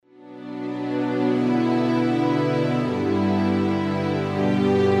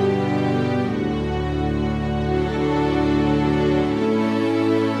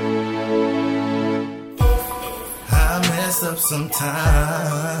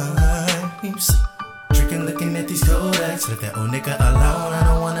sometimes. Drinking, looking at these Kodaks. Let that old nigga alone, I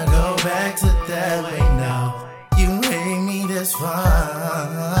don't wanna go back to that way now. You hate me, that's fine,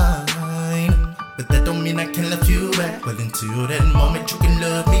 but that don't mean I can love you back. But until that moment you can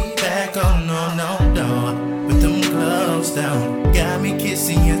love me back. Oh no, no, no. Put them gloves down, got me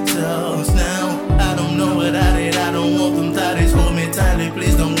kissing your toes now. I don't know what I did, I don't want them thotties. Hold me tightly,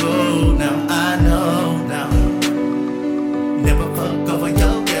 please don't go now. I know now. Never fuck over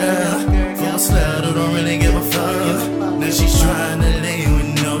your girl. Full slut who don't really give a fuck. Now she's trying to lay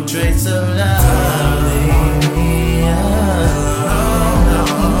with no trace of love. Leave me alone.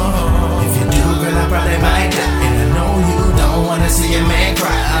 If you do, girl, I probably might die. And I know you don't wanna see a man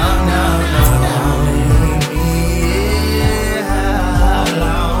cry. Oh no, no, no. Leave me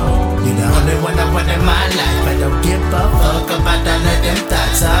alone. You're the only one I want in my life. I don't give a fuck about none of them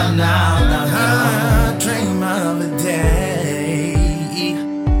thoughts. Oh no, no, no. I dream of a day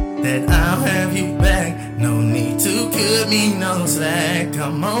that I'll have you back. No need to cut me no slack.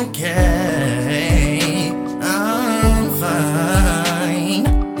 I'm okay, I'm fine.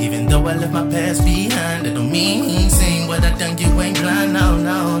 Even though I left my past behind, that don't mean saying what I done, you ain't blind. No,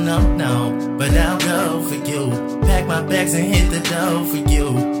 no, no, no. But I'll go for you. Pack my bags and hit the door for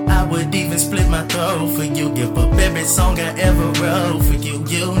you. I would even split my throat for you. Give up every song I ever wrote for you.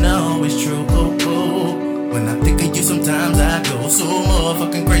 You know it's true. When I think of you, sometimes I go so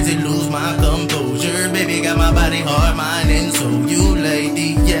motherfucking crazy, lose my composure. Baby, got my body, heart, mind, and soul. You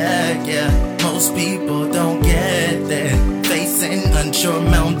lady, yeah, yeah. Most people don't get that. Facing unsure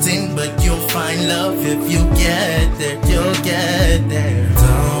mountain, but you'll find love if you get there. You'll get there.